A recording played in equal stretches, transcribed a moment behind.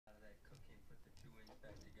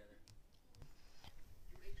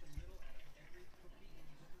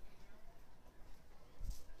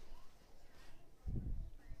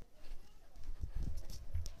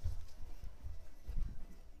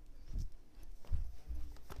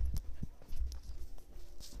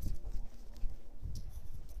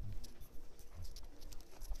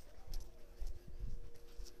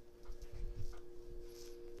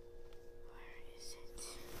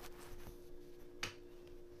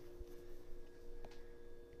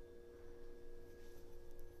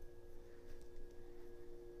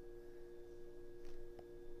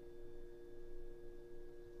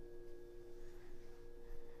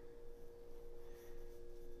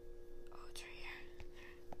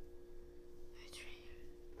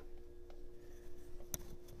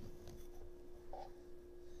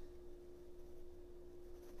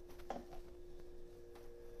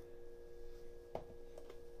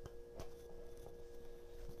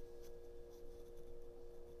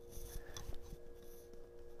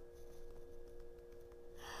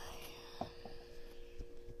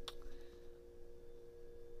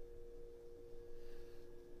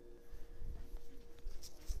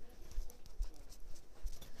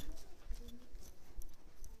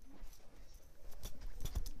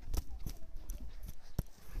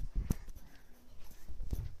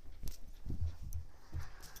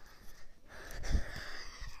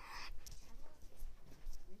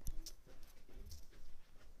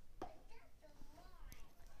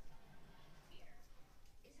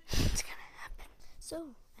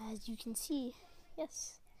as you can see,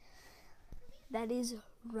 yes, that is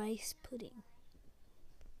rice pudding.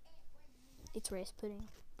 It's rice pudding,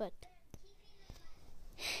 but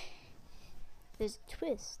there's a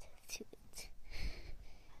twist to it.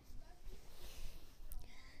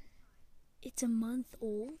 It's a month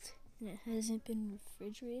old and it hasn't been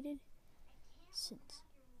refrigerated since.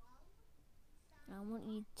 And I want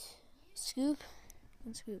to eat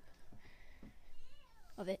one scoop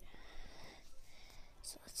of it.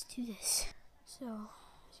 So let's do this. So,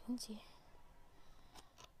 as you can see,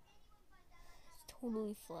 it's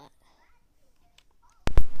totally flat.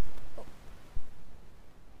 Oh.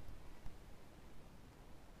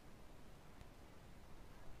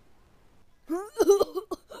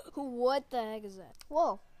 What the heck is that?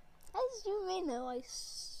 Whoa. As you may know, I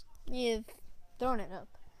may have thrown it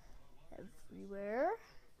up everywhere.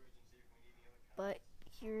 But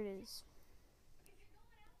here it is.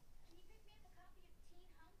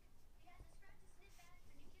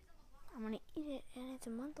 I'm gonna eat it, and it's a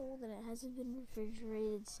month old, and it hasn't been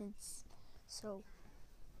refrigerated since. So,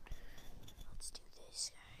 let's do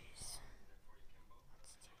this, guys.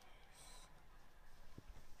 Let's do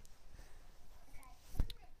this.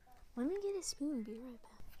 Let me get a spoon. Be right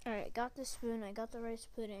back. Alright, I got the spoon. I got the rice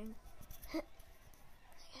pudding. Please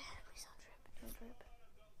don't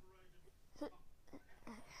drip.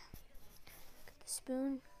 Got the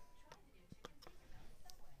spoon.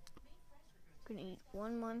 I'm gonna eat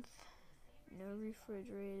 1 month. No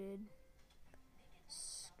refrigerated.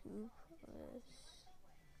 Scoop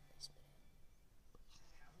this.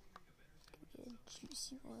 Get a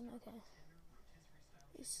juicy one. Okay.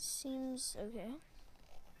 This seems okay.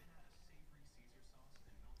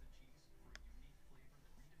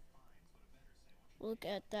 Look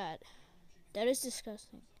at that. That is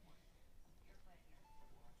disgusting.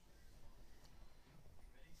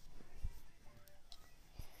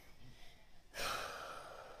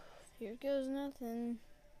 Here goes nothing.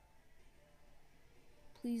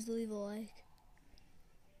 Please leave a like.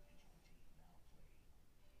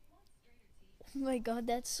 Oh my god,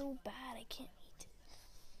 that's so bad. I can't eat it.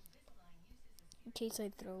 In case I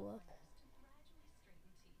throw up.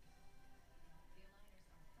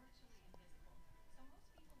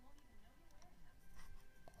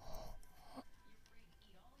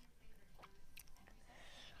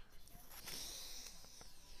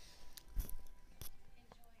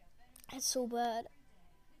 That's so bad.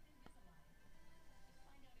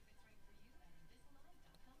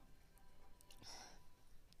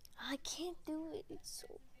 I can't do it. It's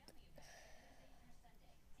so.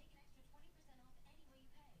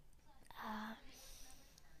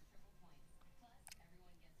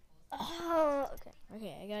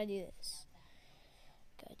 Okay, I gotta do this.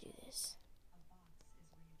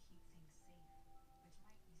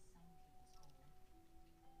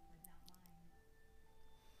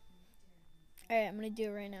 Alright, I'm gonna do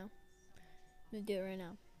it right now.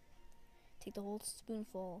 Take the whole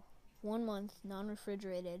spoonful. 1 month,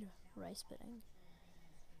 non-refrigerated rice pudding.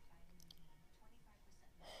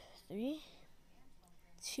 3,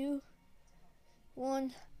 2,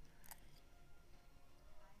 1.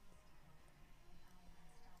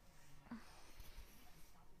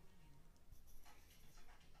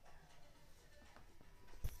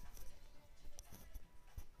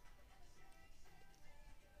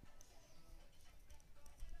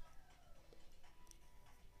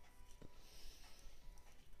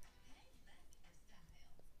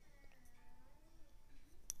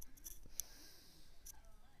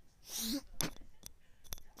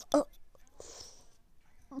 Oh.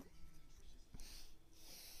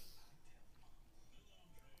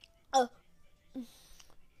 Oh.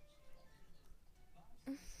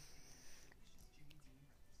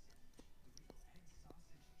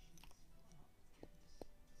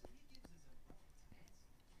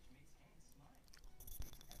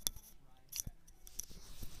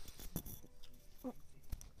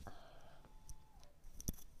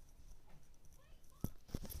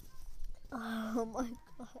 Oh my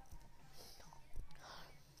god.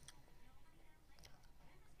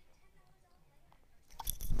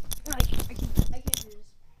 I can't do this.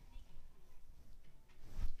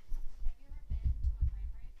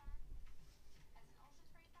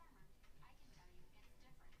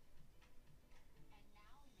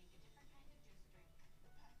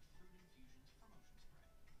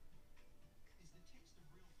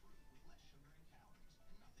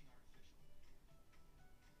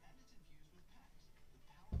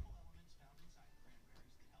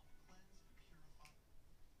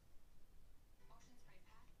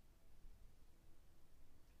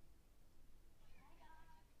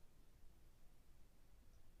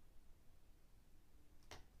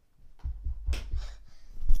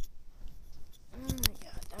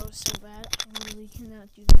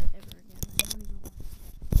 cannot do that ever again. I don't even want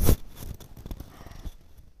to.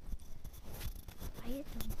 I had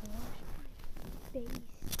to wash my face.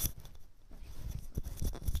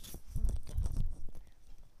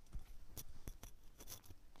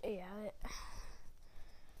 Yeah.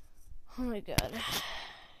 Oh my god.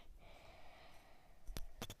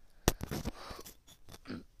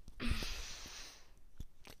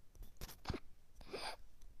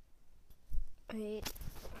 Wait.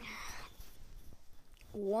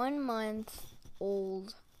 1 month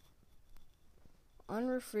old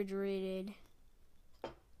unrefrigerated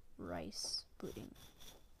rice pudding.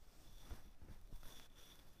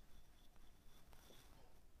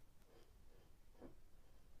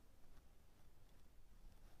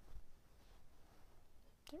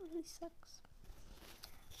 That really sucks.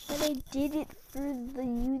 But I did it for the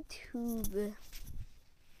YouTube.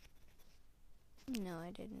 No,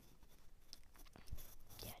 I didn't.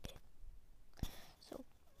 Yeah, I did. So,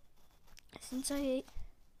 since I ate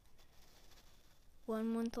 1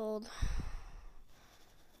 month old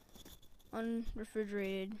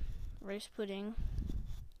unrefrigerated rice pudding,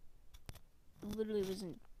 it literally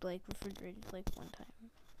wasn't like refrigerated like one time.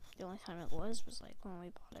 The only time it was like when we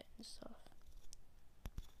bought it and stuff.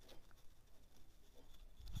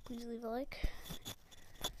 Please leave a like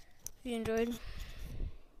if you enjoyed.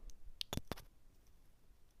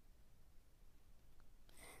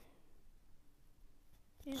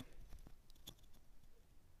 Yeah.